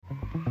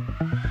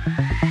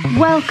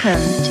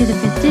Welcome to the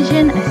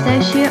Physician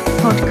Associate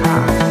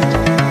Podcast.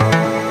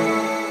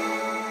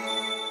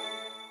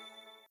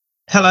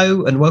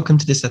 Hello and welcome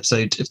to this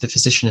episode of the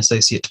Physician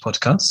Associate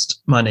Podcast.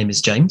 My name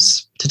is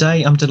James.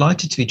 Today I'm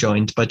delighted to be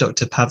joined by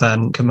Dr.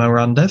 Pavan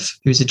Kumarandev,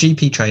 who is a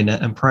GP trainer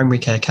and primary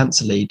care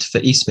cancer lead for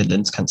East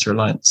Midlands Cancer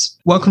Alliance.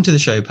 Welcome to the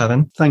show,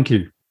 Pavan. Thank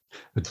you.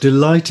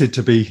 Delighted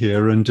to be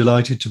here and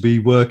delighted to be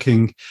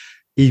working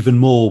even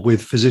more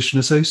with Physician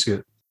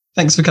Associate.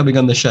 Thanks for coming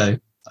on the show.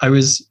 I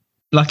was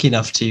lucky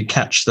enough to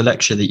catch the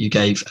lecture that you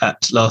gave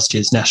at last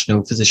year's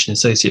National Physician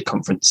Associate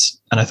Conference,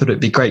 and I thought it would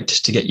be great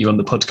to get you on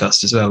the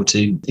podcast as well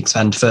to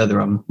expand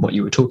further on what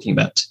you were talking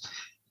about.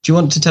 Do you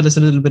want to tell us a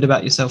little bit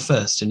about yourself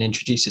first and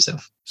introduce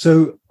yourself?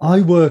 So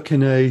I work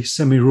in a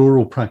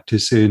semi-rural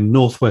practice in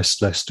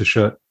northwest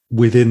Leicestershire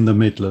within the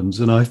Midlands,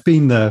 and I've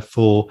been there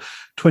for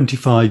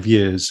 25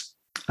 years.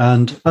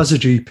 And as a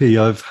GP,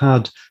 I've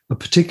had a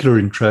particular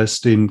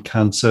interest in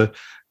cancer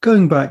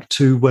going back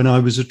to when I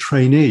was a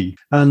trainee.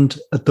 And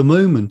at the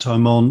moment,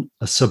 I'm on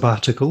a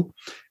sabbatical,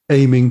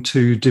 aiming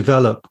to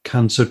develop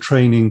cancer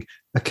training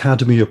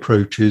academy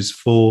approaches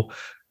for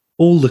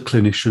all the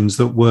clinicians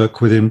that work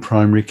within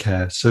primary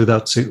care. So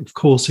that's, of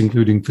course,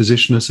 including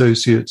physician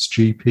associates,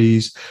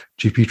 GPs,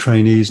 GP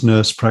trainees,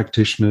 nurse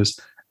practitioners,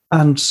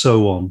 and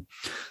so on.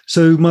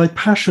 So my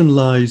passion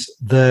lies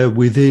there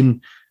within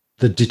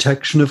the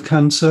detection of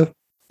cancer,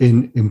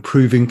 in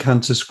improving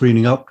cancer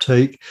screening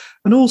uptake,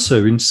 and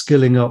also in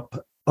skilling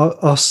up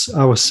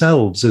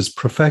ourselves as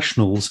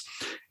professionals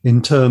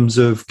in terms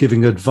of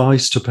giving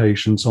advice to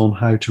patients on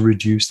how to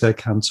reduce their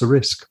cancer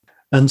risk.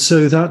 And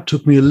so that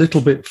took me a little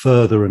bit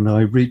further, and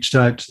I reached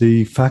out to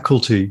the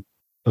faculty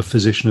of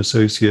physician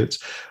associates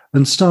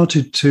and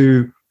started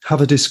to have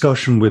a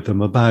discussion with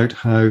them about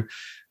how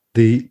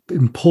the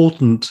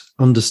important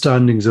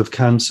understandings of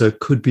cancer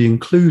could be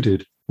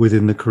included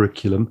within the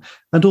curriculum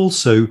and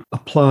also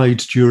applied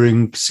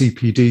during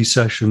CPD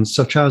sessions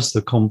such as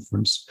the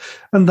conference.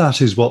 And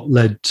that is what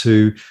led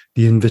to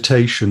the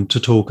invitation to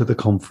talk at the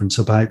conference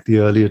about the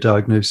earlier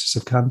diagnosis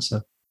of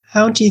cancer.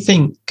 How do you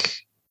think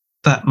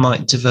that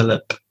might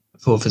develop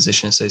for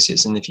physician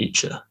associates in the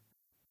future?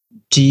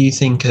 Do you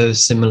think a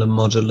similar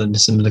model and a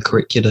similar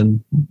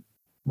curriculum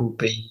will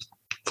be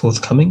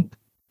forthcoming?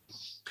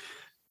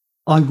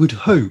 I would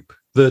hope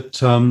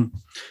that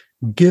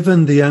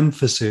given the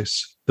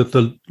emphasis that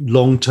the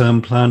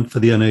long-term plan for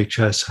the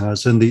NHS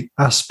has and the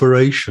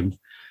aspiration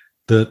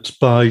that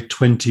by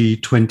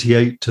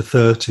 2028 to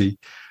 30,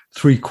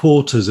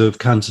 3/4 of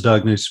cancer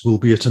diagnosis will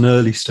be at an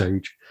early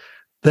stage,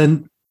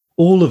 then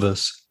all of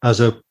us as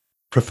a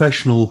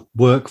professional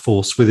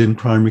workforce within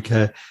primary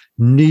care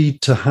need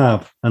to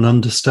have an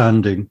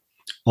understanding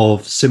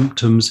of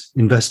symptoms,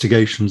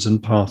 investigations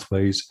and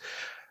pathways.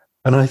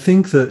 And I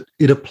think that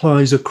it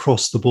applies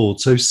across the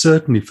board. So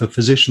certainly for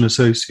physician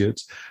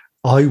associates,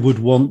 I would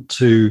want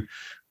to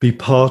be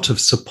part of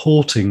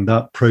supporting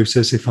that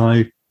process if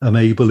I am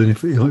able and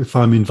if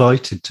I'm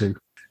invited to.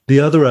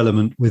 The other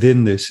element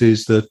within this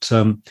is that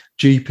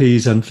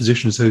GPs and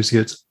physician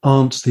associates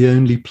aren't the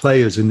only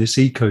players in this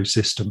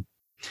ecosystem.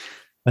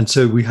 And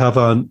so we have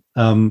our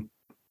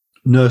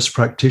nurse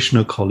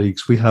practitioner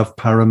colleagues, we have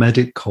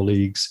paramedic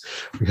colleagues,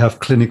 we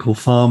have clinical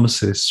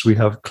pharmacists, we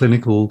have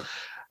clinical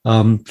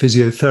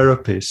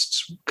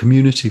physiotherapists,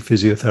 community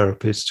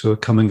physiotherapists who are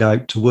coming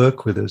out to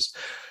work with us.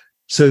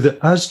 So that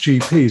as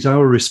GPs,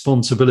 our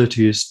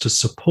responsibility is to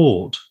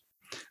support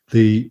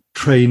the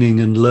training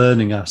and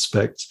learning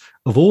aspects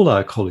of all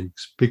our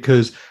colleagues,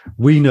 because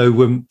we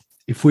know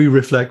if we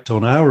reflect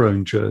on our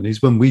own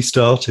journeys, when we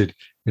started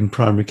in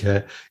primary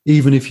care,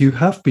 even if you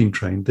have been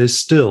trained, there's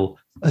still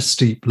a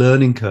steep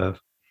learning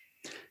curve.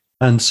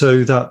 And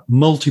so that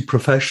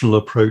multi-professional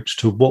approach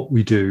to what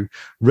we do,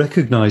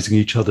 recognizing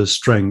each other's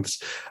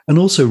strengths and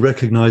also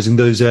recognizing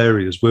those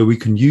areas where we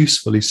can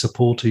usefully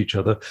support each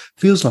other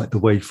feels like the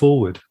way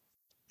forward.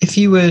 If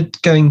you were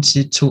going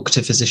to talk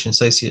to physician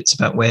associates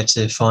about where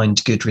to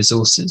find good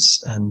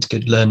resources and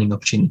good learning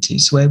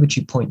opportunities, where would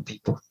you point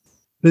people?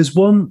 There's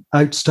one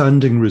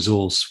outstanding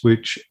resource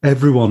which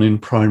everyone in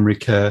primary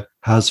care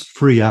has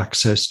free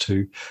access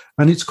to,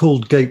 and it's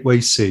called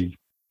Gateway C.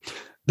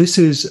 This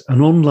is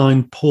an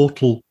online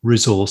portal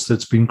resource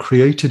that's been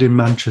created in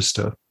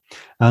Manchester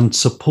and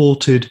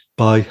supported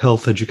by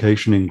Health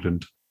Education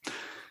England.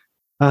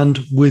 And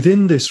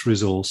within this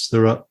resource,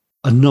 there are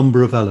a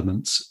number of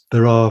elements.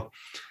 There are,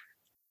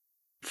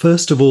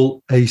 first of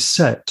all, a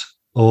set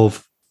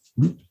of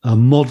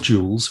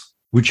modules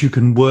which you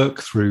can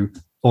work through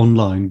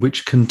online,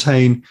 which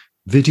contain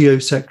video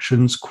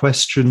sections,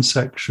 question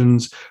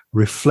sections,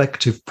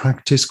 reflective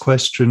practice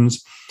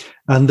questions,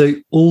 and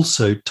they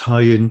also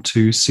tie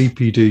into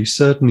CPD,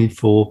 certainly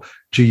for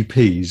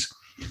GPs,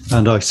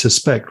 and I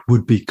suspect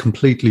would be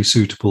completely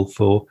suitable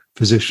for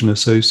physician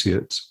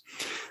associates.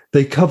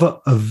 They cover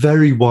a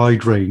very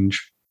wide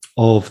range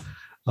of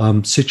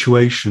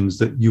situations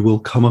that you will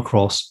come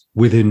across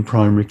within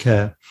primary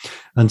care.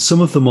 And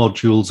some of the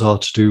modules are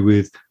to do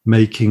with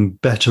making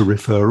better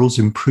referrals,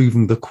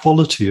 improving the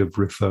quality of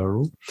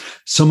referral.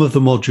 Some of the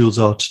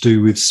modules are to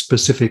do with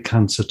specific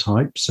cancer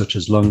types, such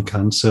as lung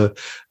cancer,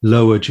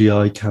 lower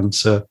GI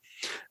cancer,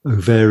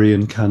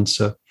 ovarian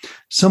cancer.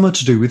 Some are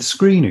to do with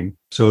screening.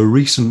 So a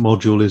recent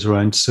module is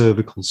around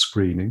cervical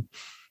screening.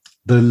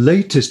 The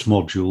latest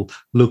module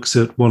looks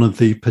at one of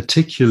the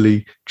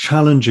particularly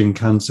challenging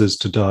cancers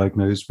to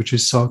diagnose, which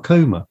is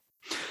sarcoma.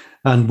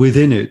 And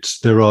within it,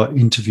 there are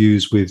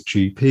interviews with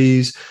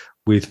GPs,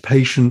 with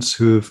patients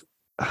who have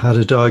had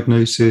a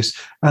diagnosis,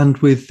 and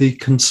with the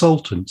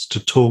consultants to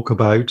talk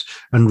about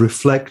and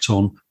reflect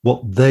on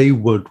what they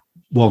would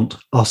want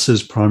us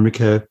as primary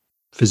care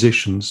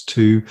physicians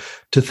to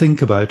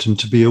think about and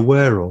to be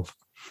aware of.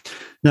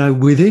 Now,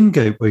 within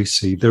Gateway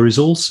C, there is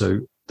also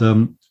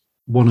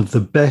one of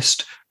the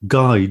best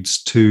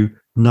guides to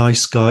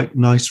nice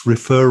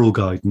referral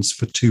guidance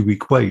for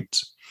 2-week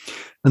waits.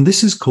 And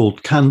this is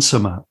called Cancer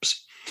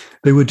Maps.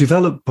 They were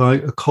developed by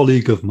a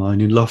colleague of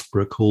mine in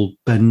Loughborough called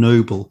Ben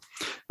Noble.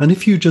 And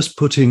if you just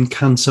put in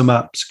Cancer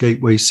Maps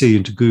Gateway C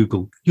into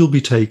Google, you'll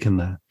be taken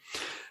there.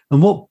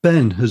 And what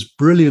Ben has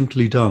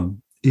brilliantly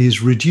done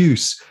is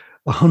reduce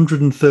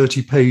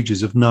 130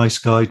 pages of nice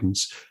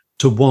guidance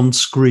to one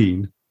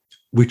screen,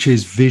 which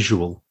is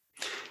visual.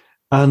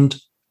 And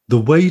the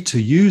way to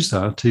use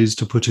that is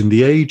to put in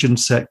the age and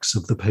sex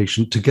of the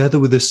patient together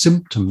with the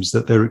symptoms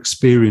that they're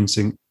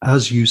experiencing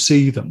as you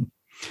see them.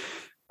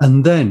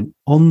 And then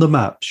on the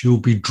maps, you'll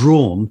be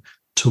drawn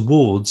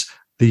towards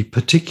the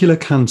particular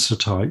cancer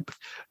type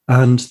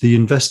and the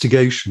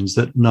investigations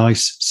that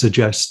NICE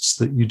suggests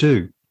that you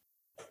do.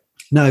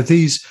 Now,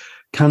 these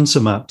cancer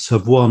maps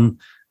have won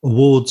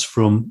awards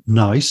from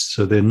NICE,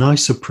 so they're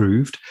NICE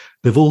approved.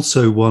 They've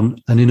also won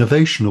an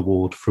innovation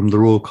award from the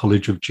Royal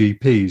College of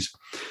GPs.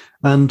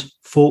 And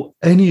for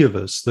any of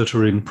us that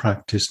are in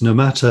practice, no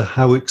matter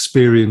how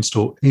experienced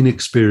or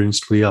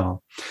inexperienced we are,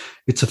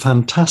 it's a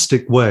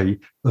fantastic way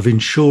of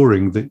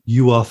ensuring that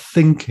you are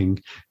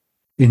thinking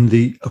in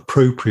the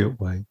appropriate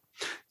way.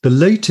 The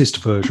latest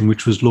version,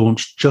 which was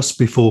launched just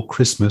before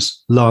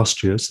Christmas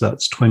last year, so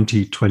that's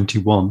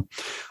 2021,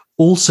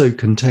 also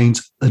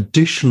contains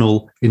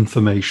additional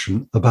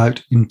information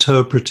about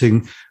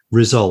interpreting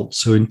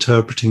results, so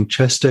interpreting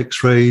chest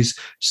X-rays,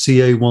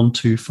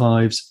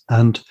 CA125s,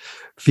 and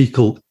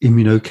fecal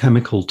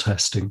immunochemical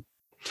testing.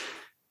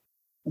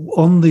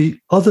 On the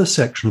other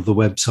section of the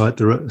website,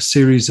 there are a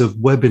series of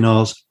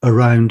webinars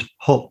around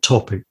hot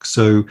topics.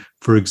 So,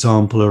 for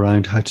example,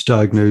 around how to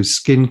diagnose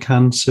skin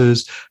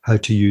cancers, how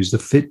to use the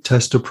FIT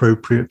test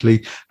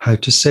appropriately, how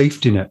to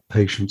safety net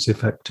patients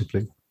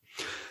effectively.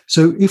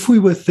 So if we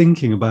were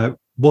thinking about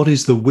what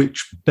is the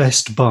which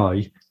best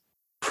buy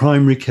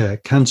primary care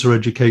cancer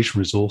education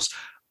resource,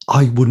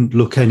 I wouldn't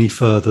look any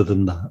further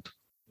than that.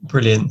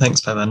 Brilliant.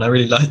 Thanks, Pavan. I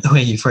really like the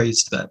way you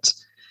phrased that.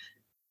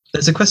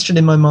 There's a question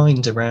in my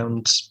mind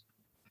around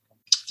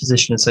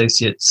physician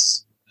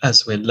associates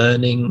as we're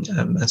learning,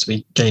 as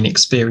we gain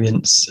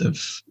experience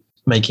of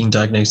making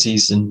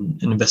diagnoses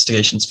and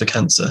investigations for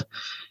cancer.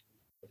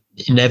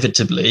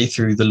 Inevitably,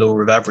 through the law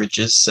of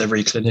averages,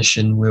 every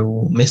clinician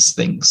will miss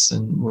things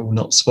and will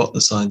not spot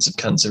the signs of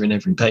cancer in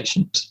every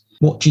patient.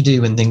 What do you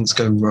do when things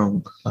go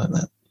wrong like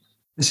that?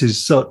 This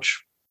is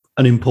such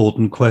an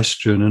important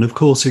question. And of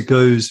course, it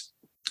goes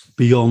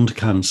beyond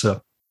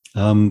cancer.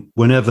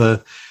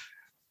 Whenever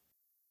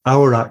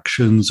our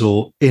actions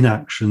or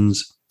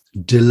inactions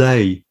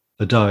delay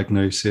a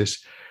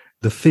diagnosis,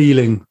 the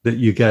feeling that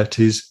you get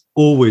is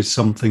always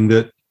something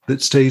that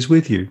stays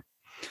with you.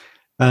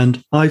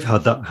 And I've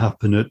had that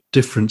happen at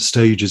different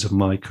stages of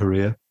my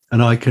career.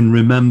 And I can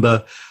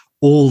remember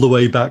all the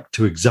way back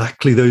to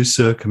exactly those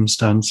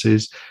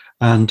circumstances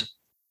and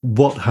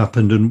what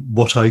happened and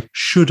what I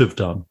should have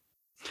done.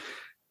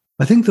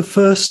 I think the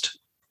first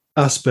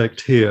aspect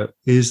here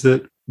is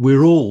that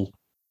we're all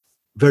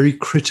very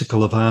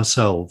critical of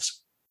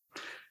ourselves.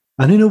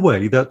 And in a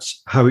way,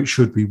 that's how it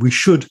should be. We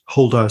should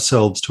hold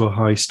ourselves to a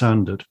high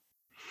standard.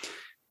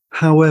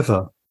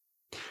 However,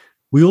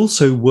 we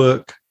also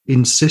work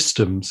in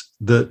systems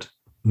that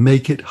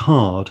make it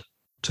hard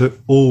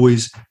to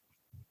always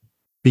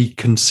be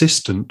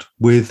consistent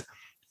with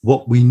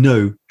what we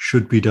know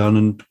should be done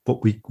and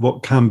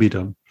what can be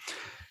done.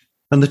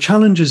 And the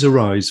challenges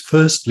arise,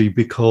 firstly,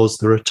 because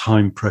there are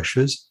time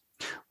pressures.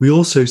 We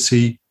also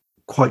see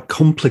quite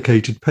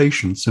complicated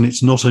patients, and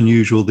it's not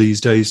unusual these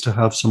days to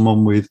have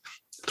someone with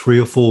 3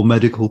 or 4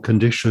 medical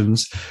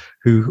conditions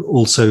who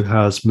also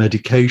has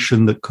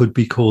medication that could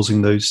be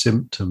causing those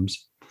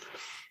symptoms.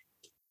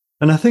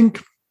 And I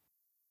think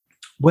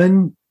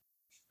when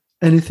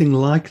anything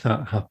like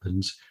that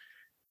happens,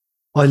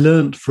 I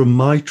learned from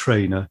my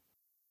trainer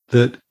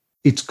that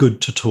it's good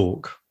to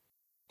talk.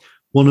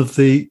 One of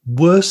the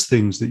worst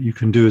things that you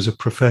can do as a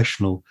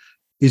professional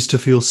is to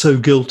feel so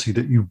guilty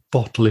that you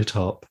bottle it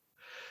up.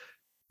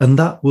 And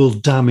that will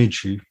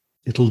damage you.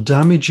 It'll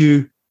damage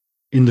you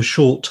in the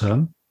short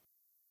term,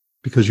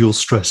 because you'll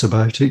stress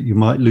about it. You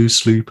might lose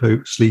sleep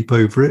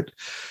over it.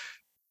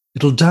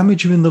 It'll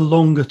damage you in the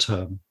longer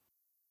term,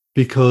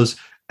 because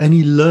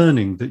any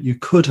learning that you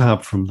could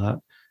have from that,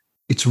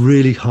 it's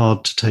really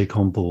hard to take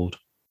on board.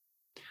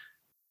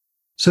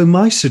 So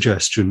my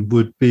suggestion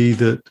would be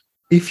that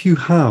if you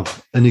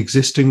have an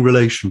existing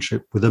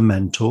relationship with a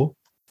mentor,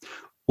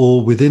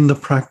 or within the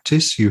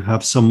practice you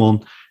have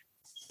someone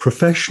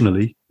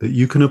professionally that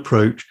you can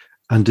approach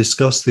and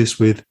discuss this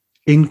with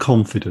in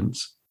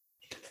confidence,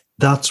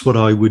 that's what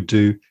I would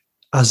do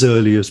as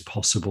early as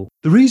possible.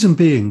 The reason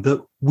being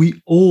that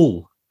we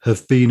all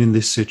have been in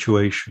this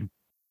situation.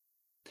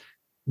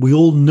 We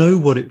all know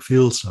what it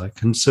feels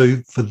like. And so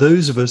for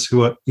those of us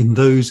who are in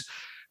those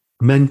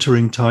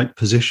mentoring type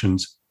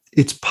positions,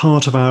 it's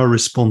part of our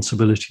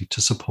responsibility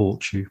to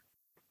support you.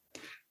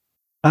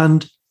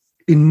 And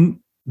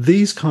in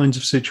these kinds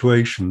of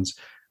situations,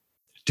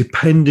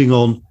 depending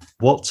on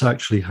what's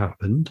actually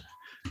happened,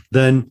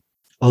 then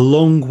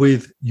along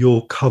with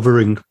your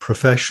covering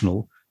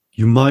professional,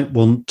 you might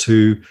want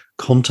to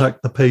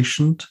contact the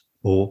patient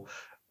or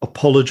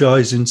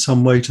apologize in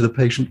some way to the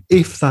patient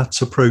if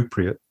that's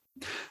appropriate.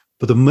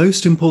 But the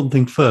most important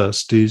thing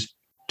first is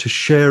to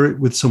share it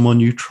with someone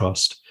you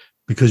trust,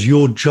 because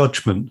your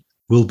judgment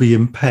will be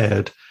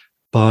impaired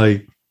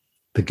by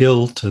the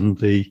guilt and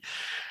the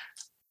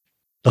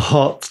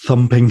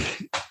heart-thumping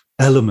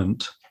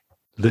element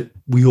that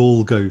we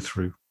all go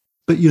through.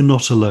 But you're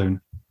not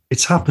alone.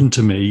 It's happened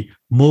to me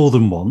more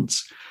than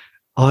once.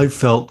 I've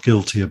felt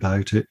guilty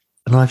about it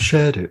and I've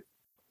shared it.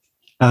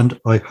 And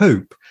I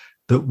hope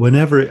that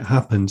whenever it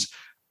happens,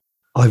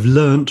 I've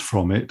learnt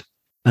from it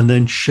and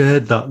then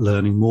shared that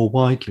learning more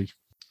widely.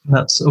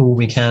 That's all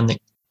we can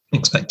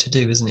expect to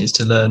do, isn't it? Is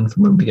to learn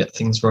from when we get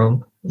things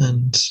wrong.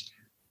 And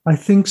I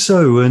think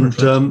so. And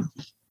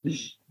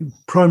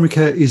primary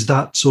care is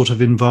that sort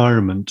of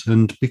environment.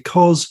 And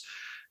because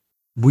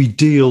we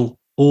deal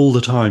all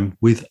the time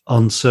with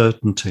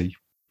uncertainty,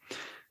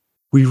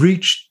 we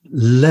reach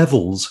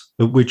levels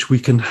at which we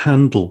can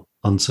handle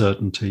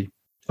uncertainty.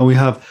 And we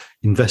have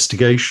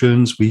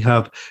investigations, we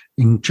have,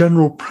 in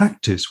general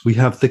practice, we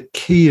have the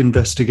key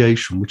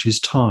investigation, which is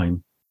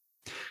time.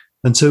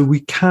 And so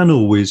we can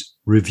always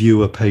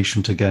review a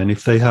patient again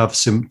if they have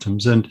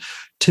symptoms. And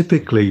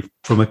typically,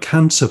 from a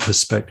cancer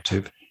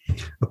perspective,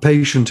 a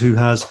patient who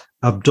has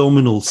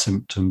abdominal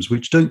symptoms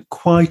which don't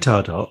quite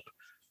add up,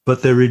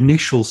 but their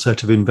initial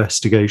set of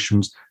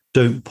investigations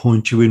don't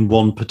point you in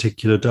one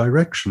particular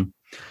direction.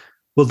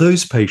 Well,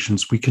 those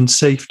patients we can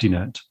safety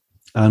net.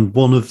 And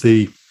one of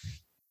the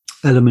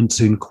elements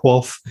in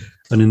QOF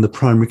and in the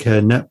primary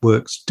care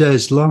networks,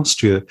 DES,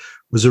 last year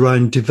was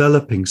around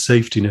developing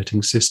safety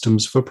netting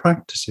systems for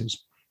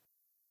practices.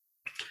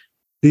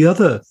 The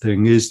other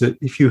thing is that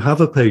if you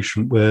have a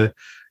patient where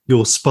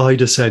your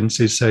spider sense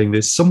is saying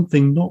there's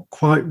something not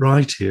quite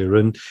right here,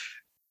 and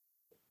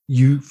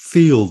you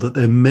feel that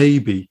there may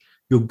be,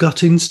 your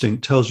gut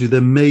instinct tells you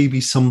there may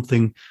be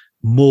something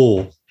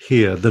more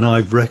here than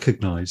I've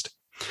recognized.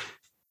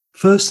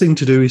 First thing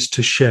to do is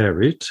to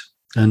share it,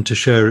 and to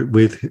share it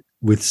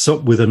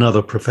with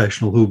another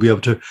professional who will be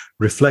able to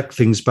reflect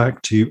things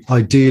back to you,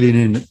 ideally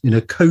in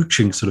a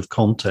coaching sort of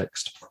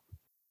context.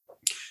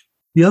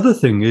 The other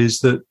thing is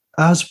that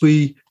as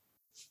we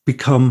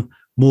become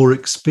more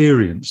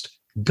experienced,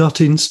 gut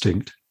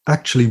instinct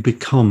actually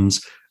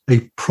becomes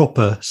a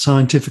proper,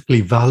 scientifically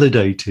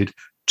validated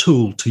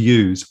tool to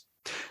use.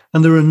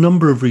 And there are a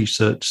number of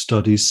research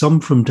studies,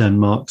 some from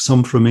Denmark,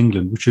 some from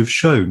England, which have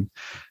shown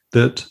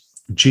that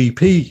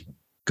GP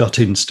gut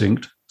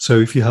instinct, so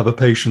if you have a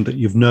patient that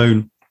you've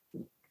known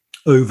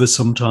over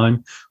some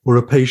time, or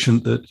a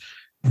patient that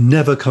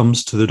never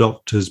comes to the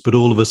doctors, but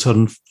all of a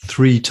sudden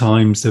 3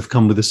 times they've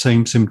come with the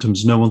same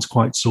symptoms, no one's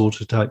quite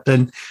sorted out,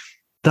 then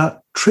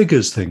that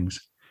triggers things.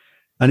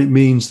 And it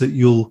means that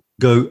you'll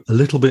go a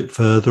little bit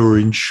further or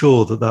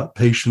ensure that that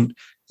patient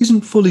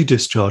isn't fully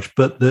discharged,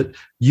 but that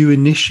you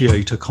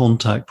initiate a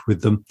contact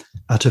with them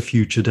at a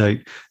future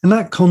date. And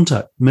that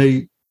contact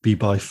may be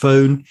by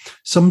phone.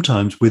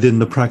 Sometimes within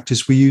the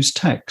practice, we use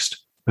text.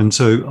 And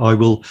so I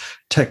will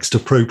text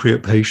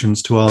appropriate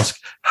patients to ask,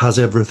 has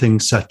everything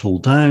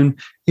settled down?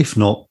 If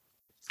not,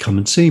 come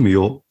and see me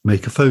or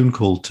make a phone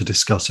call to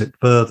discuss it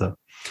further.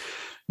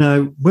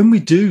 Now, when we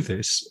do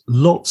this,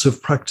 lots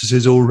of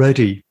practices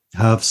already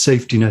have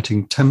safety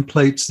netting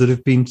templates that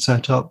have been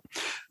set up.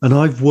 And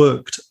I've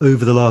worked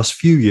over the last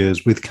few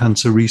years with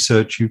Cancer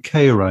Research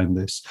UK around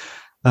this.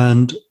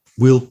 And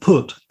we'll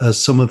put as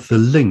some of the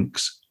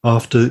links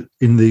after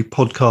in the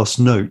podcast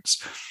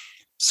notes,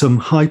 some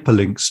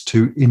hyperlinks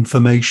to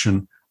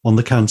information on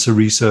the Cancer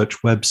Research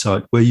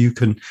website where you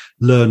can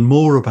learn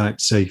more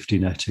about safety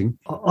netting.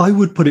 I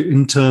would put it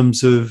in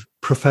terms of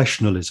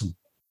professionalism.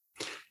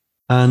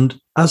 And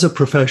as a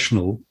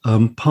professional,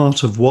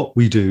 part of what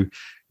we do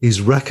is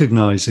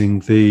recognizing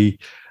the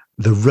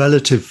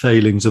relative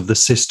failings of the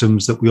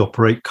systems that we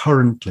operate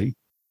currently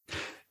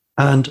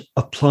and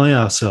apply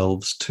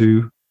ourselves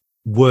to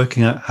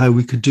working out how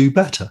we could do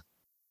better.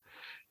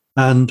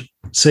 And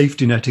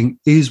safety netting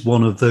is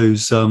one of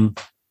those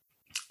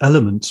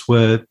elements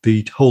where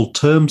the whole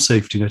term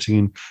safety netting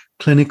in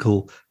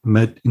clinical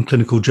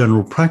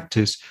general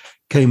practice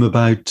came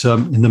about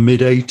in the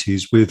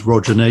mid-80s with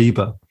Roger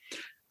Neighbor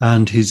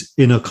and his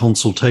Inner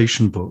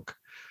Consultation book.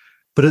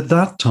 But at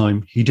that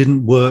time, he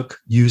didn't work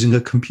using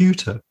a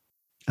computer,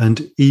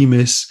 and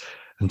EMIS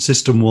and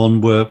System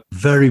 1 were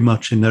very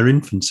much in their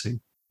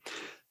infancy.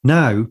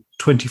 Now,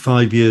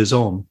 25 years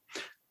on,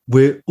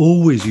 we're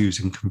always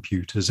using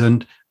computers,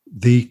 and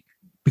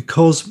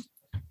because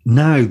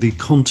now the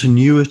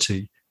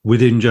continuity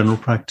within general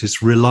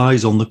practice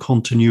relies on the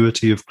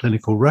continuity of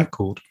clinical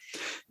record,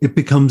 it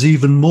becomes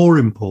even more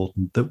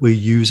important that we're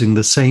using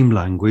the same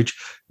language,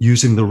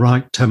 using the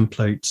right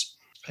templates.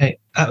 I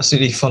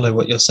absolutely follow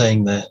what you're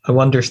saying there. I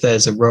wonder if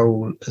there's a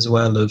role as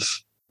well of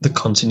the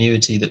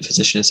continuity that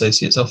physician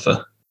associates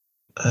offer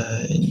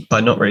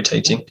by not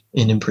rotating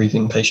in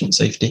improving patient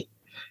safety.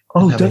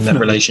 Oh, having definitely. That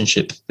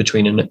relationship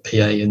between a PA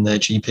and their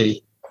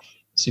GP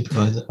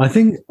supervisor. I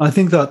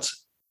think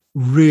that's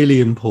really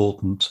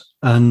important.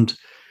 And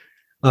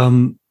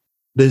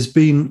there's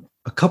been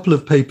a couple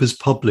of papers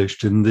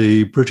published in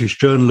the British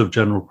Journal of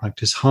General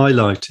Practice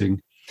highlighting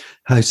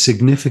how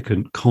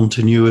significant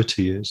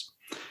continuity is.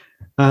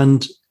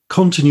 And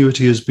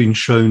continuity has been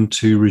shown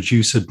to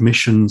reduce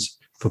admissions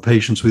for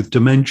patients with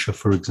dementia,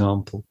 for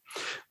example.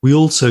 We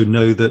also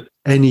know that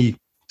any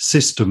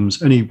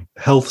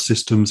health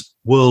systems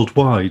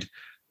worldwide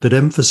that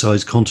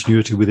emphasize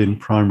continuity within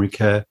primary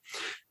care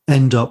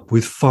end up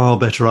with far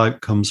better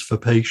outcomes for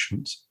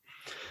patients.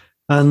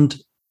 And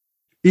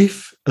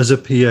if, as a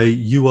PA,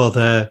 you are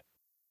there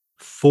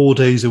 4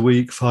 days a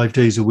week, 5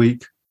 days a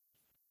week,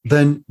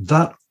 then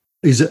that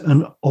is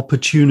an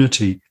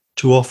opportunity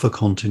to offer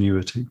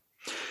continuity.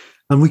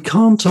 And we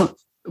can't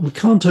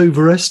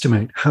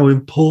overestimate how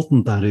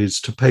important that is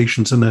to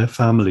patients and their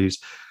families,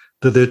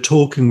 that they're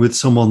talking with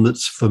someone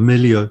that's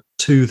familiar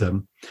to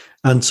them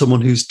and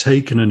someone who's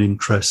taken an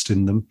interest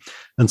in them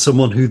and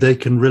someone who they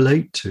can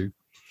relate to.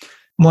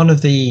 One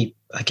of the,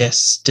 I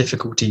guess,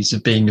 difficulties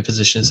of being a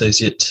physician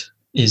associate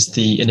is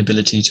the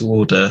inability to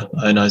order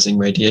ionizing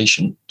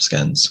radiation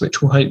scans,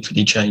 which will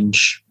hopefully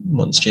change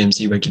once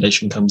GMC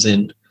regulation comes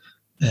in,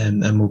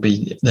 and we'll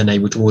be then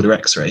able to order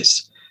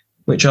X-rays,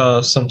 which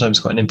are sometimes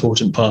quite an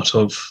important part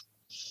of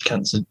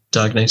cancer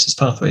diagnosis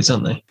pathways,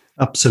 aren't they?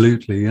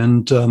 Absolutely.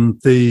 And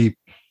the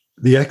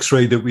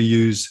X-ray that we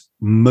use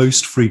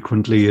most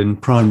frequently in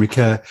primary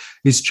care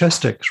is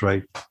chest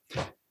X-ray.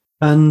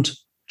 And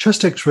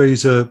chest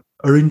X-rays are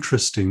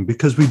interesting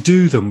because we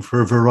do them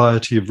for a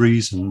variety of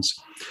reasons.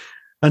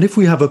 And if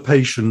we have a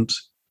patient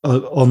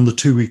on the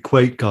 2-week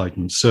wait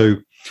guidance, so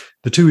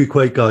the 2-week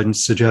wait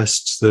guidance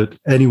suggests that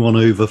anyone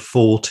over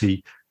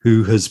 40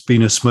 who has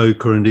been a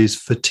smoker and is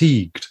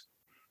fatigued,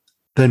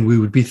 then we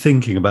would be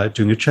thinking about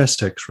doing a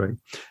chest X-ray.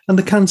 And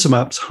the cancer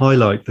maps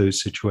highlight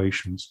those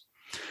situations.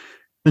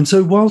 And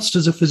so whilst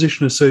as a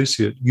physician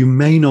associate, you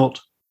may not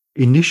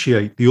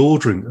initiate the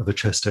ordering of a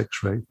chest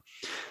X-ray,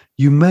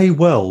 you may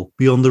well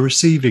be on the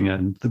receiving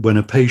end when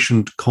a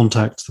patient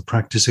contacts the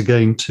practice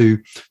again to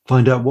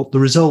find out what the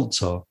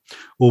results are,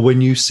 or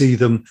when you see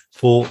them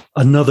for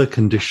another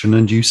condition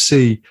and you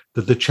see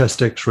that the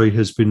chest X-ray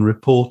has been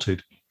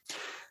reported.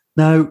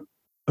 Now,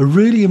 a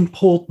really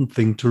important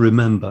thing to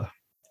remember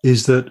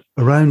is that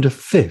around a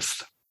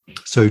fifth,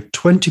 so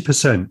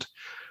 20%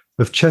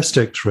 of chest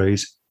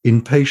X-rays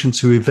in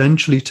patients who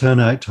eventually turn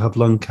out to have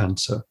lung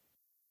cancer,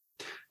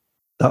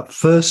 that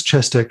first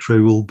chest X-ray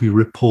will be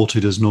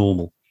reported as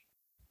normal.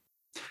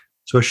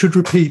 So I should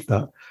repeat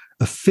that.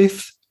 A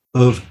fifth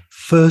of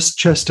first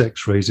chest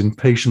X-rays in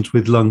patients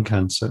with lung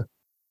cancer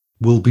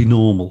will be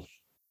normal.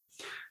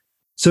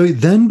 So it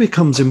then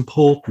becomes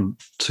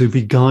important to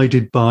be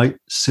guided by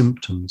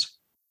symptoms.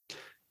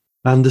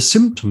 And the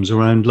symptoms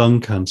around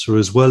lung cancer,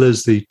 as well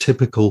as the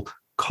typical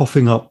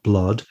coughing up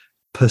blood,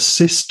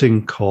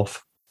 persisting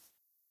cough,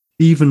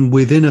 even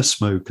within a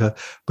smoker,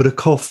 but a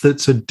cough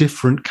that's a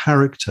different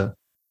character.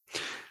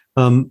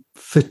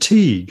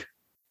 Fatigue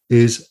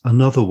is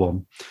another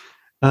one.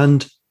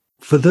 And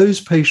for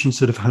those patients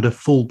that have had a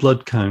full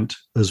blood count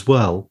as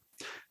well,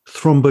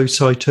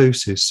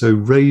 thrombocytosis, so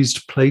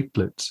raised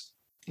platelets,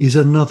 is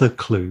another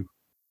clue.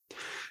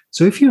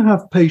 So if you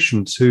have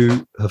patients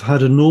who have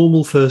had a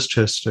normal first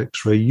chest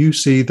X-ray, you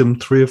see them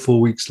 3 or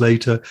 4 weeks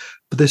later,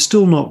 but they're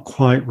still not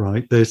quite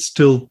right. They're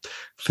still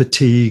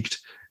fatigued.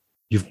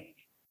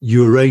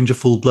 You arrange a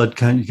full blood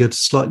count, you get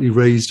slightly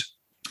raised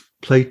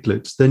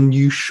platelets, then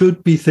you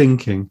should be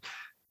thinking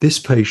this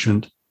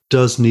patient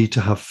does need to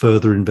have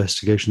further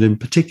investigation. In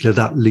particular,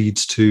 that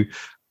leads to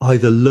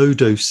either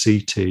low-dose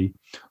CT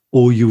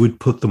or you would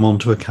put them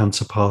onto a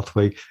cancer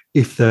pathway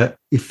if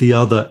the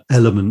other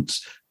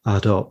elements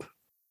add up.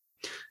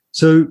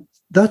 So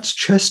that's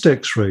chest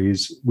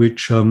X-rays,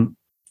 which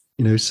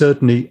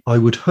certainly I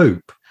would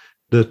hope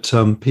that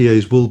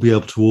PAs will be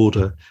able to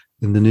order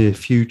in the near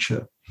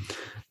future.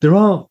 There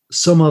are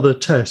some other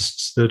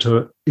tests that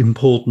are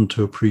important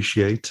to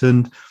appreciate,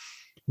 and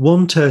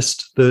one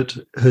test that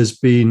has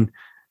been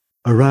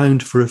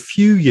around for a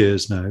few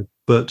years now,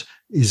 but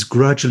is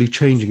gradually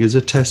changing, is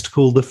a test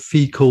called the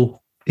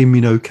fecal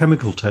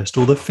immunochemical test,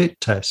 or the FIT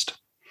test.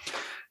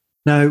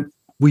 Now,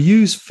 we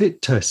use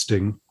FIT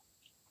testing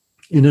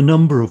in a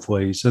number of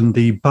ways, and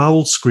the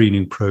bowel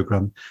screening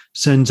program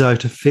sends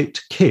out a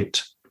FIT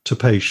kit to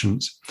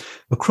patients.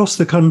 Across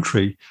the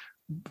country,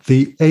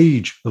 the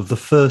age of the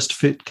first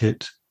FIT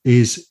kit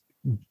is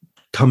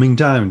coming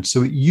down.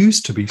 So it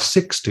used to be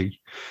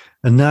 60,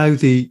 and now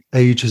the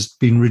age has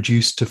been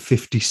reduced to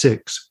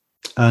 56.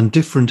 And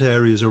different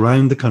areas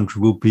around the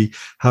country will be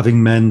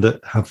having men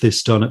that have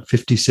this done at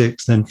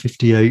 56, then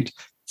 58,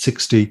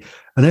 60,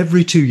 and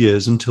every 2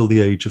 years until the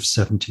age of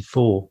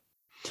 74.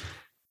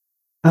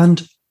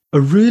 And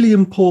a really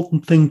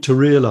important thing to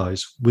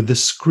realize with the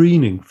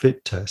screening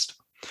FIT test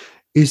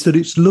is that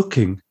it's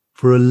looking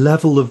for a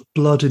level of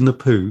blood in the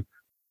poo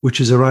which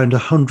is around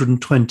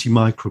 120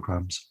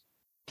 micrograms.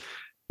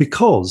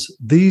 Because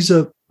these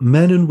are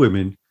men and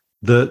women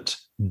that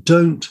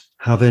don't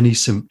have any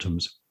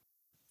symptoms.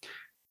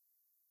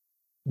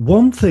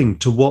 One thing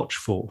to watch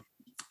for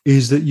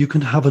is that you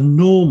can have a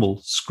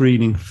normal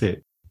screening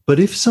FIT, but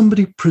if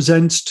somebody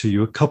presents to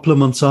you a couple of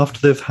months after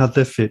they've had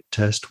their FIT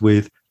test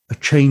with a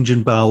change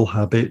in bowel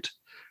habit,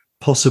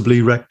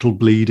 possibly rectal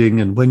bleeding,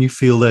 and when you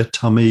feel their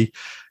tummy,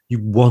 you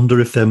wonder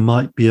if there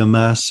might be a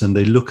mass, and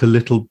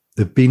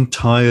they've been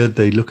tired,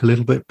 they look a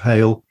little bit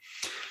pale,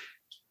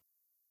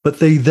 but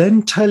they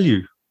then tell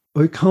you,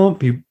 oh, it can't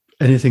be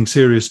anything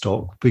serious,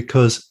 doc,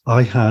 because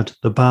I had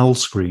the bowel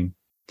screen.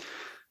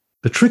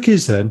 The trick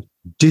is then,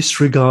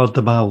 disregard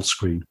the bowel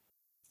screen.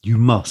 You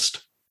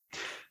must.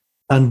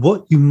 And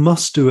what you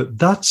must do at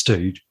that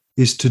stage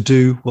is to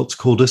do what's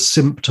called a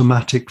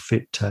symptomatic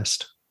FIT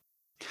test.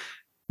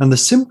 And the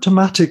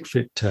symptomatic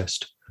FIT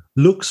test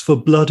looks for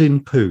blood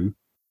in poo,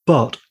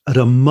 but at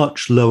a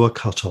much lower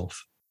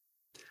cutoff.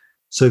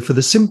 So for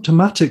the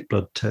symptomatic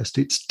blood test,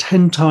 it's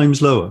 10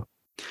 times lower.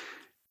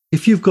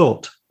 If you've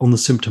got on the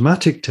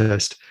symptomatic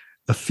test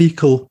a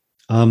fecal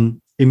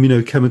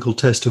immunochemical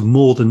test of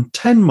more than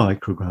 10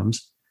 micrograms,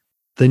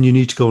 then you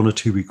need to go on a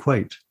 2-week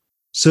wait.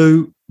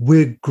 So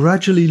we're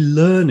gradually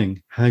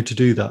learning how to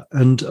do that.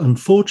 And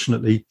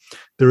unfortunately,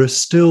 there are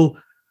still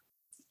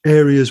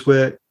areas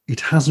where it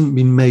hasn't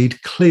been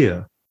made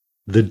clear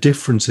the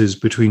differences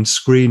between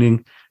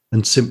screening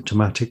and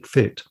symptomatic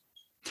FIT.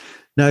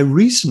 Now,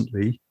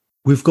 recently,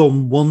 we've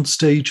gone one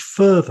stage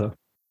further,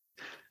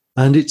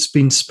 and it's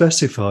been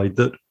specified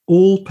that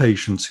all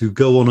patients who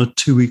go on a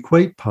 2-week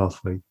wait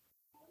pathway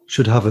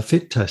should have a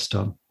FIT test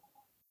done.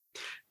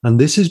 And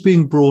this is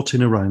being brought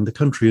in around the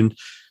country. And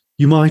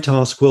you might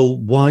ask, well,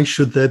 why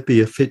should there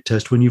be a FIT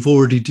test when you've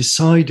already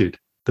decided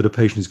that a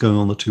patient is going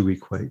on the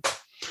 2-week wait?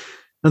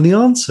 And the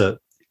answer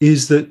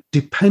is that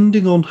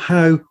depending on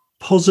how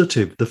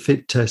positive the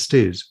FIT test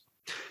is,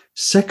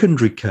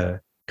 secondary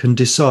care can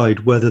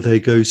decide whether they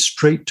go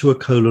straight to a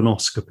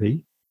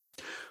colonoscopy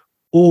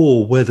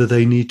or whether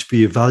they need to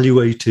be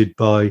evaluated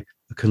by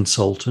a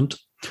consultant,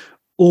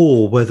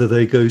 or whether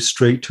they go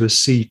straight to a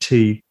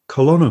CT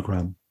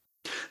colonogram.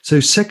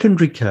 So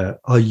secondary care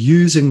are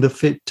using the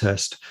FIT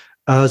test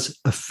as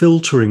a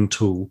filtering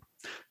tool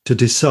to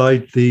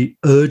decide the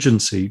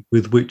urgency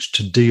with which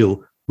to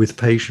deal with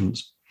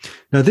patients.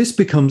 Now, this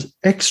becomes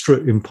extra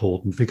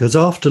important because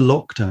after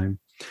lockdown,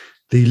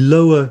 the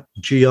lower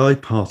GI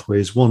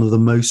pathway is one of the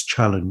most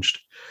challenged.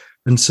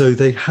 And so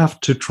they have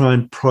to try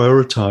and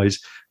prioritize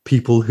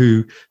people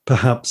who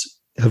perhaps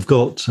have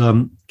got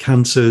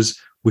cancers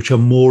which are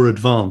more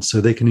advanced, so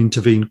they can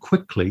intervene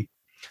quickly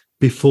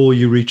before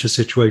you reach a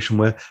situation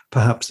where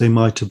perhaps they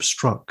might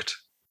obstruct.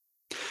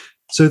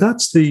 So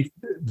that's the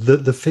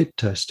FIT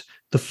test.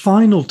 The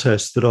final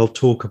test that I'll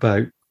talk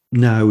about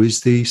now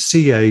is the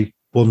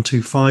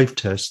CA-125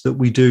 test that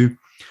we do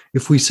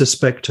if we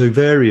suspect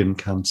ovarian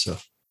cancer.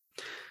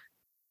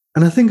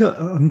 And I think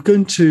I'm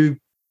going to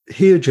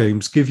here,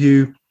 James, give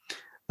you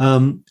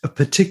a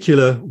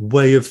particular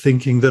way of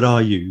thinking that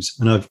I use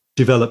and I've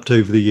developed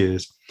over the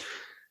years.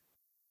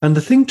 And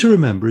the thing to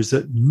remember is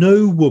that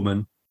no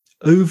woman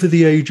over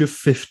the age of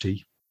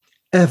 50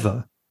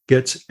 ever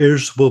gets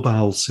irritable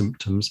bowel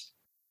symptoms.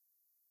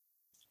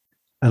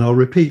 And I'll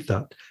repeat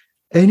that.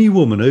 Any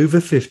woman over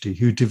 50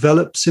 who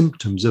develops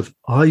symptoms of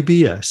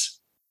IBS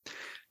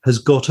has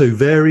got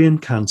ovarian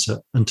cancer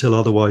until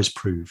otherwise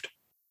proved.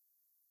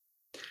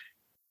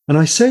 And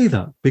I say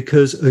that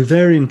because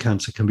ovarian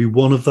cancer can be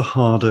one of the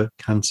harder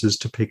cancers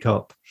to pick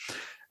up.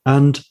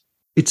 And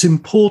it's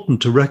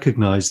important to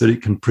recognize that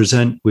it can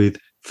present with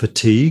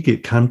fatigue,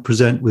 it can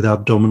present with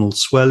abdominal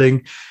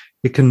swelling,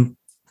 it can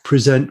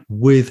present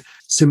with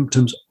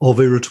symptoms of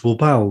irritable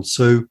bowel.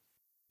 So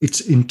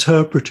it's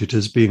interpreted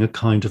as being a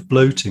kind of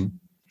bloating.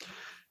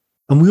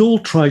 And we all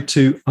try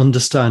to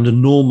understand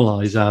and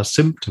normalize our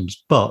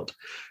symptoms, but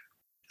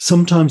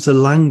sometimes the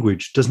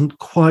language doesn't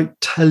quite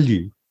tell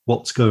you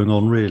what's going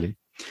on really.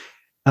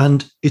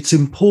 And it's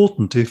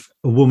important if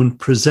a woman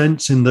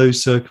presents in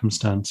those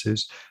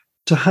circumstances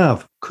to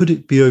have, could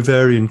it be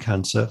ovarian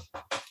cancer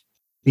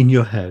in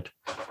your head?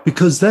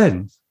 Because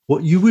then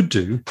what you would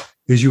do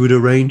is you would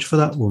arrange for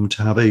that woman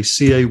to have a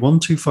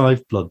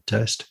CA-125 blood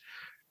test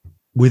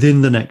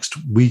within the next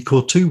week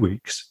or 2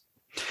 weeks.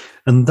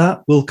 And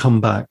that will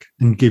come back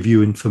and give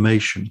you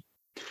information.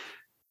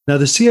 Now,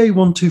 the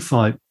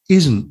CA125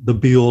 isn't the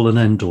be-all and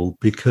end-all,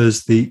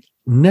 because the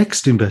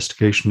next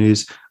investigation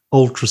is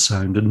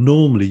ultrasound. And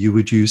normally you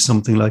would use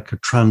something like a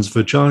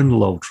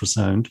transvaginal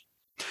ultrasound,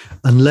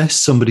 unless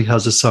somebody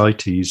has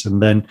ascites,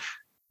 and then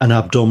an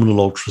abdominal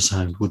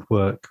ultrasound would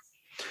work.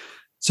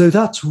 So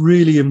that's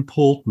really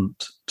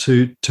important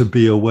to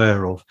be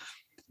aware of.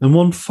 And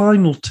one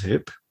final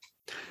tip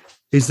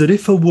is that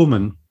if a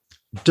woman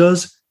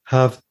does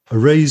have a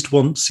raised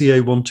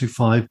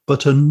CA125,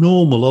 but a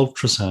normal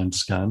ultrasound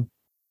scan,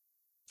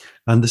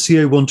 and the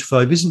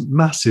CA125 isn't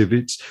massive,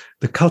 it's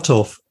the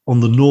cutoff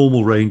on the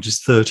normal range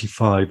is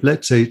 35.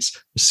 Let's say it's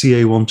a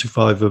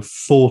CA125 of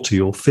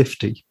 40 or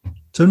 50,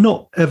 so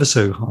not ever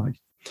so high.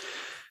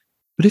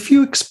 But if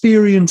you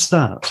experience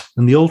that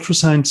and the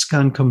ultrasound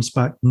scan comes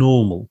back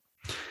normal,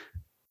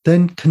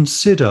 then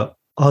consider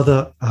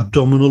other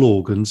abdominal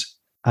organs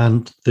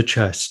and the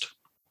chest.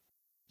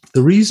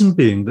 The reason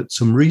being that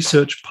some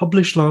research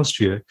published last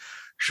year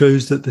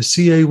shows that the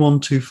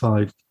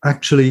CA125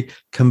 actually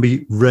can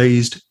be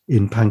raised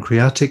in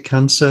pancreatic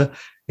cancer,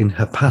 in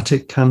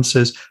hepatic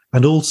cancers,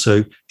 and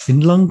also in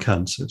lung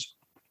cancers.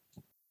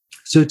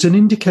 So it's an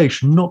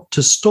indication not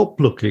to stop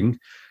looking,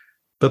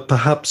 but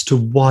perhaps to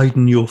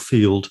widen your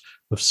field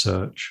of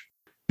search,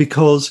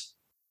 because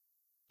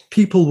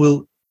people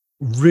will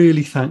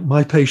really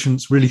my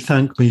patients really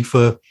thank me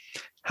for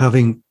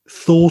having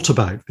thought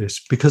about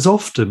this, because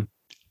often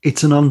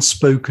it's an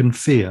unspoken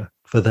fear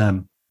for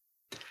them.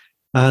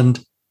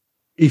 And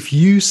if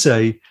you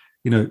say,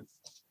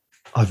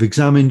 I've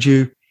examined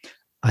you,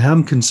 I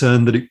am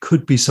concerned that it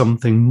could be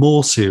something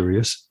more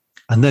serious,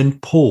 and then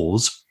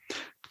pause,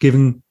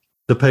 giving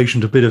the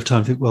patient a bit of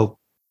time to think, well,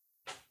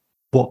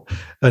 what?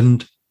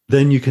 And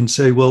then you can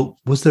say, well,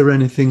 was there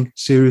anything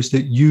serious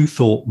that you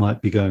thought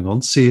might be going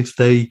on? See if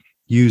they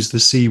use the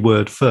C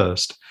word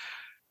first.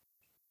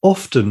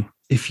 Often,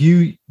 if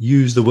you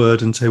use the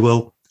word and say,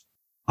 well,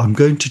 I'm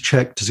going to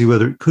check to see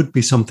whether it could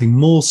be something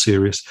more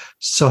serious,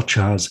 such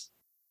as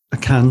a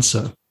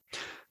cancer,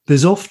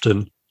 there's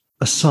often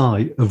a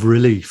sigh of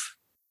relief,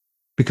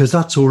 because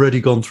that's already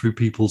gone through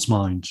people's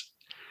minds.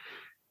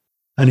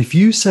 And if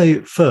you say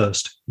it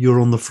first, you're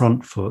on the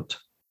front foot,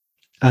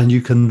 and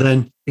you can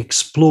then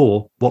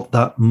explore what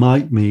that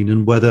might mean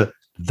and whether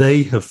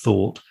they have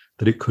thought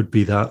that it could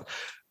be that.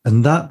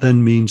 And that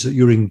then means that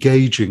you're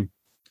engaging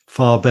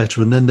far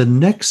better. And then the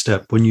next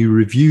step, when you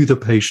review the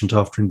patient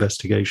after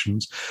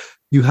investigations,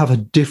 you have a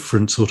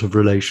different sort of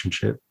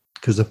relationship,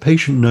 because the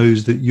patient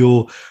knows that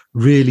you're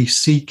really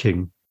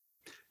seeking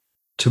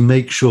to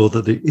make sure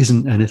that there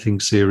isn't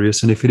anything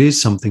serious. And if it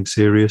is something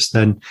serious,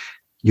 then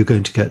you're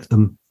going to get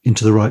them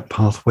into the right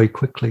pathway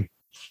quickly.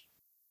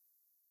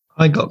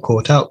 I got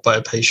caught out by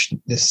a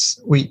patient this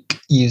week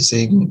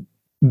using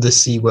the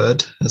C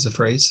word as a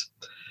phrase,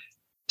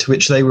 to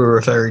which they were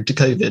referring to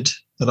COVID,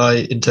 and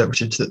I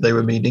interpreted that they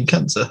were meaning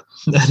cancer,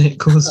 and it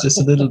caused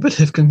us a little bit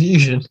of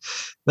confusion.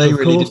 They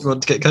really didn't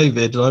want to get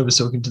COVID, and I was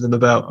talking to them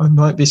about, I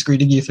might be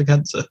screening you for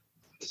cancer.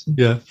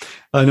 Yeah,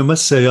 and I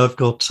must say I've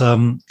got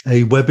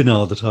a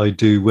webinar that I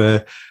do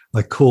where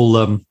I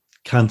call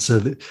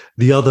cancer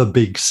the other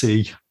big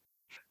C,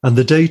 and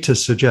the data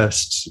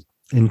suggests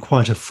in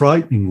quite a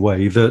frightening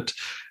way that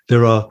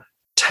there are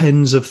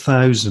tens of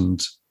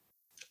thousands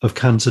of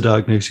cancer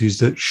diagnoses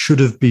that should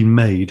have been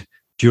made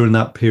during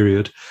that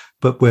period,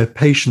 but where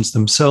patients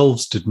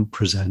themselves didn't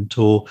present,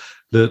 or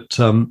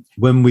that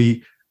when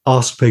we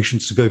asked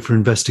patients to go for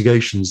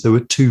investigations, they were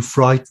too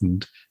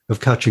frightened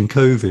of catching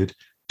COVID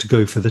to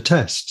go for the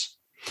tests.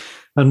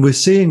 And we're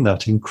seeing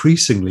that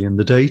increasingly in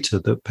the data,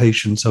 that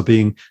patients are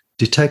being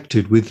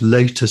detected with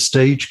later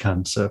stage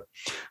cancer,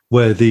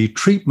 where the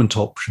treatment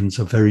options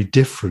are very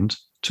different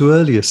to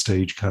earlier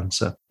stage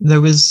cancer.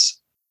 There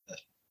was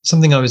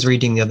something I was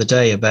reading the other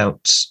day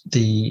about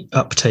the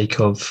uptake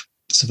of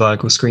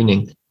cervical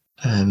screening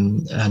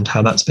and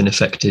how that's been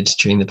affected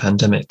during the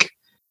pandemic.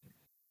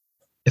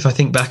 If I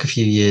think back a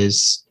few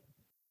years,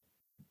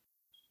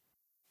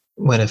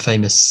 when a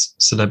famous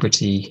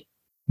celebrity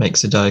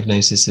makes a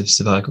diagnosis of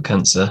cervical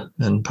cancer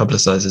and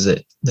publicizes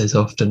it, there's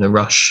often a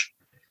rush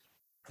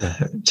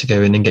to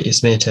go in and get your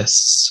smear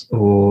tests.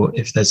 Or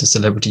if there's a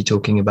celebrity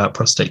talking about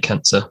prostate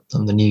cancer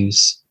on the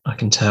news, I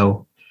can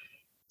tell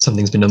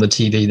something's been on the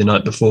TV the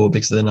night before,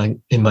 because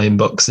then in my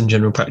inbox in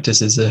general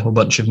practice is a whole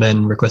bunch of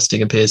men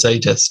requesting a PSA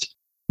test.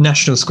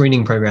 National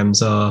screening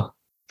programs are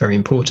very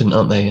important,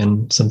 aren't they?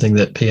 And something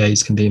that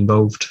PAs can be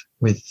involved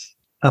with.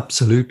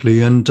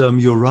 Absolutely. And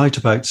you're right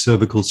about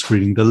cervical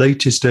screening. The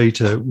latest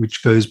data,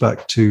 which goes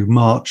back to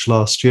March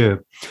last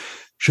year,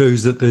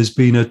 shows that there's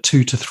been a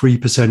 2 to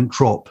 3%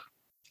 drop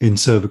in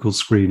cervical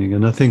screening.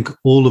 And I think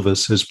all of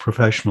us as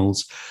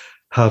professionals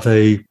have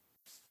a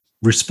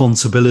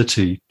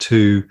responsibility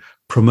to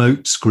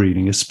promote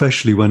screening,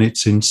 especially when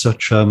it's in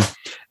such an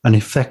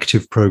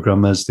effective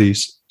program as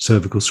these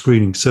cervical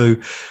screening. So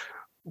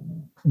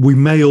we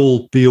may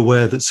all be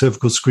aware that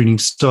cervical screening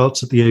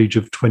starts at the age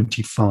of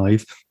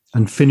 25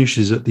 and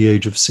finishes at the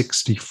age of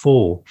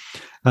 64.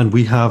 and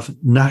we have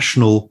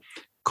national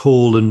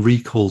call and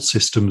recall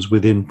systems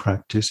within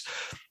practice.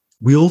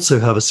 We also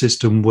have a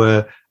system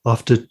where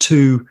after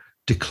 2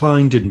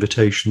 declined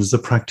invitations, the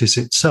practice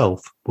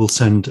itself will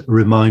send a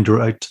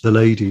reminder out to the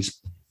ladies.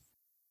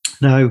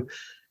 Now,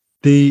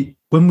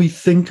 when we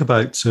think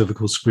about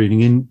cervical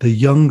screening in the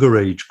younger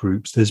age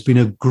groups, there's been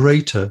a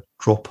greater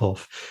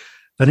drop-off.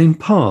 And in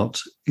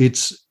part,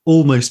 it's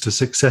almost a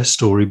success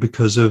story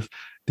because of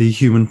the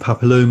human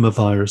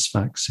papillomavirus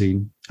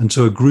vaccine. And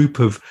so a group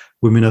of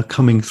women are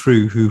coming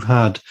through who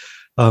had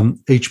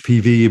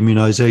HPV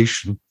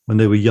immunization when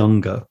they were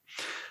younger.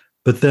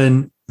 But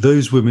then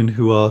those women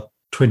who are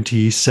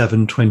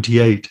 27,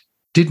 28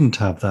 didn't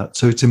have that.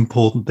 So it's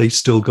important they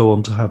still go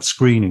on to have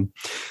screening.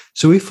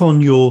 So if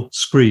on your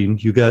screen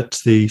you get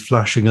the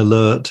flashing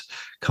alert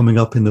coming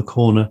up in the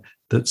corner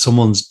that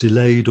someone's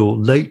delayed or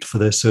late for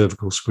their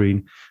cervical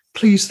screen,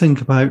 please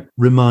think about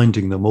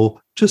reminding them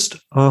or just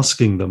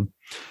asking them.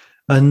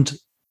 And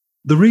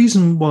the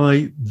reason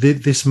why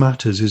this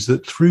matters is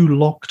that through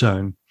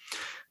lockdown,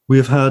 we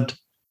have had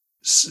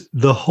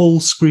the whole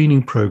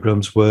screening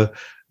programs were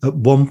at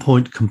one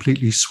point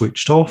completely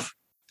switched off.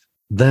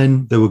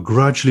 Then they were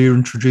gradually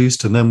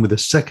introduced, and then with a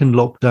second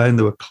lockdown,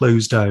 they were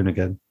closed down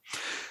again.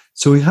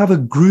 So we have a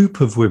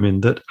group of women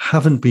that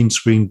haven't been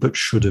screened but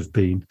should have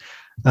been.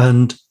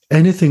 And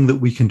anything that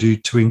we can do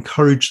to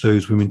encourage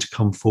those women to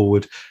come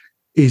forward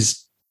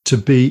is to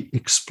be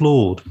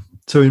explored.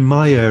 So in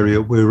my area,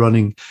 we're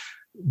running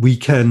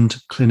weekend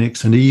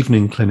clinics and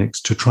evening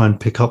clinics to try and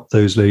pick up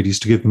those ladies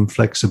to give them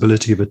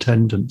flexibility of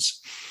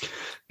attendance.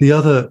 The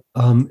other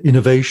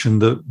innovation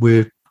that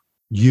we're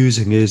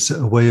using is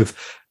a way of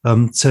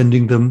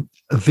sending them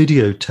a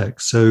video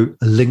text, so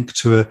a link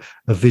to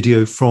a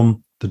video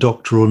from the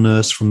doctor or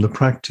nurse from the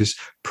practice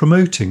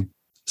promoting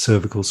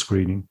cervical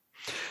screening.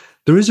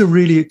 There is a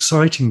really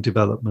exciting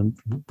development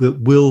that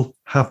will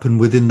happen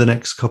within the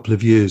next couple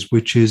of years,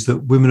 which is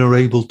that women are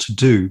able to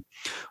do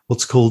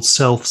what's called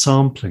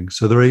self-sampling.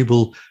 So they're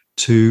able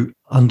to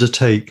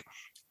undertake,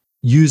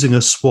 using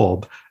a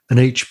swab, an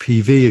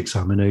HPV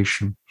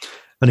examination.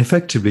 And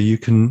effectively, you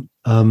can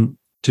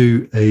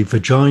do a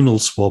vaginal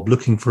swab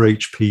looking for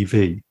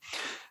HPV,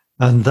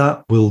 and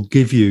that will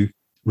give you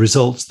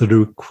results that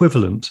are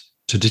equivalent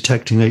to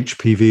detecting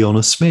HPV on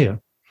a smear.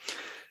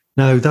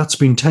 Now, that's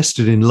been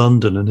tested in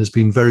London and has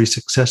been very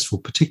successful,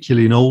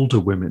 particularly in older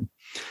women.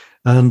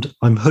 And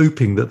I'm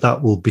hoping that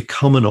that will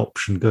become an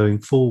option going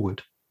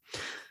forward.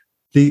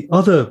 The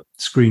other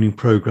screening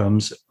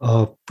programs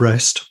are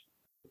breast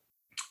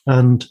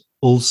and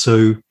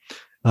also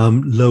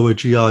lower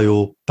GI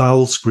or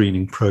bowel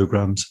screening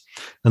programs.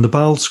 And the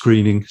bowel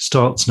screening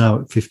starts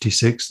now at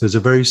 56. There's a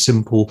very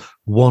simple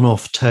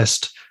one-off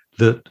test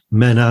that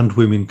men and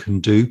women can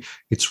do.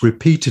 It's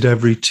repeated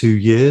every 2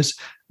 years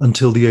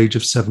until the age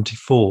of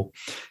 74.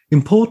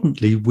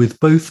 Importantly, with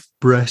both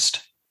breast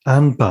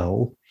and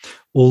bowel,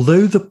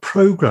 although the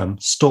program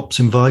stops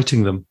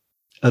inviting them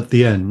at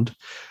the end,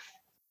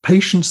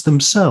 patients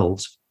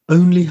themselves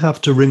only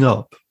have to ring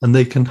up and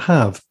they can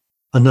have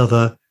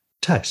another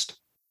test.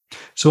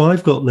 So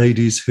I've got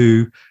ladies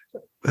who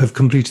have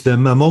completed their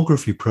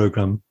mammography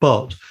program,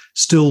 but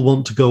still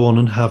want to go on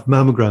and have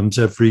mammograms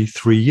every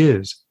 3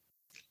 years.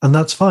 And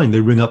that's fine.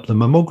 They ring up the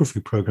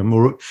mammography program.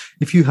 Or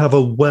if you have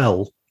a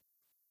well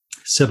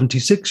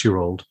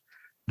 76-year-old,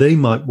 they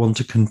might want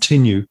to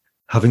continue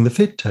having the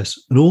FIT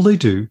test. And all they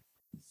do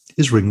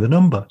is ring the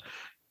number.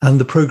 And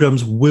the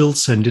programs will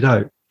send it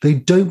out. They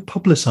don't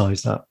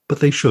publicize that, but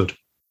they should.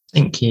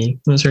 Thank you.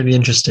 That's really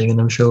interesting, and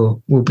I'm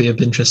sure will be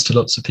of interest to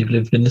lots of people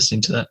who've been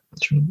listening to that.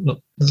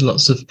 There's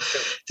lots of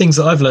things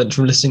that I've learned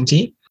from listening to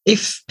you.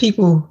 If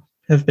people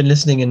have been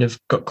listening and have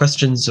got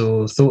questions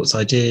or thoughts,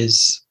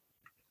 ideas,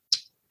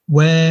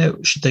 where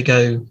should they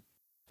go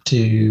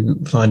to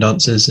find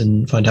answers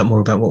and find out more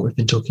about what we've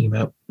been talking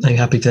about? Are you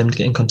happy for them to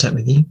get in contact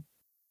with you?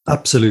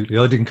 Absolutely.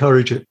 I'd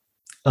encourage it.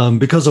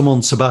 Because I'm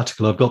on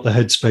sabbatical, I've got the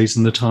headspace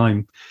and the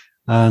time.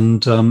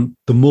 And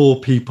the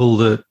more people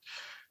that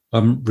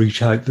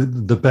reach out,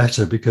 the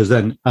better, because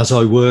then as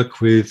I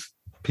work with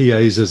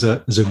PAs as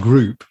a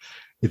group,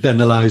 it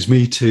then allows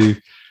me to,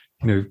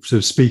 sort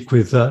of speak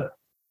with the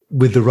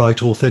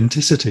right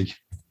authenticity.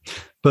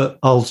 But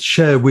I'll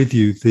share with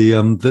you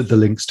the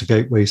links to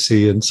Gateway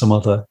C and some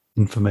other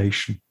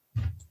information.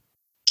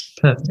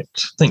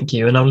 Perfect. Thank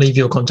you. And I'll leave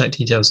your contact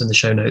details in the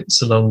show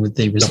notes along with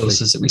the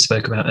resources that we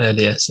spoke about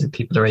earlier, so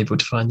people are able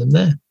to find them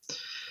there.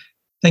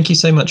 Thank you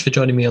so much for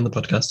joining me on the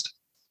podcast.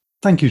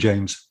 Thank you,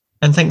 James.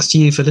 And thanks to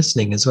you for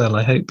listening as well.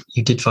 I hope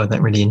you did find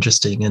that really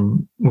interesting,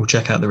 and we'll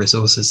check out the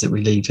resources that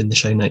we leave in the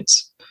show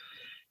notes.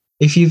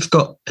 If you've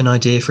got an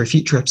idea for a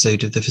future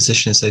episode of the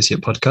Physician Associate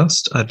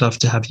podcast, I'd love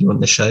to have you on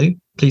the show.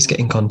 Please get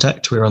in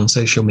contact. We're on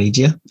social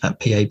media at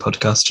PA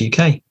Podcast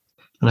UK.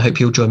 And I hope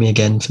you'll join me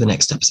again for the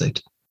next episode.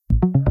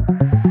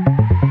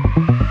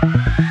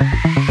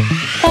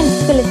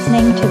 Thanks for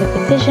listening to the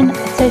Physician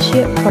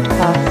Associate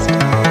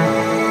podcast.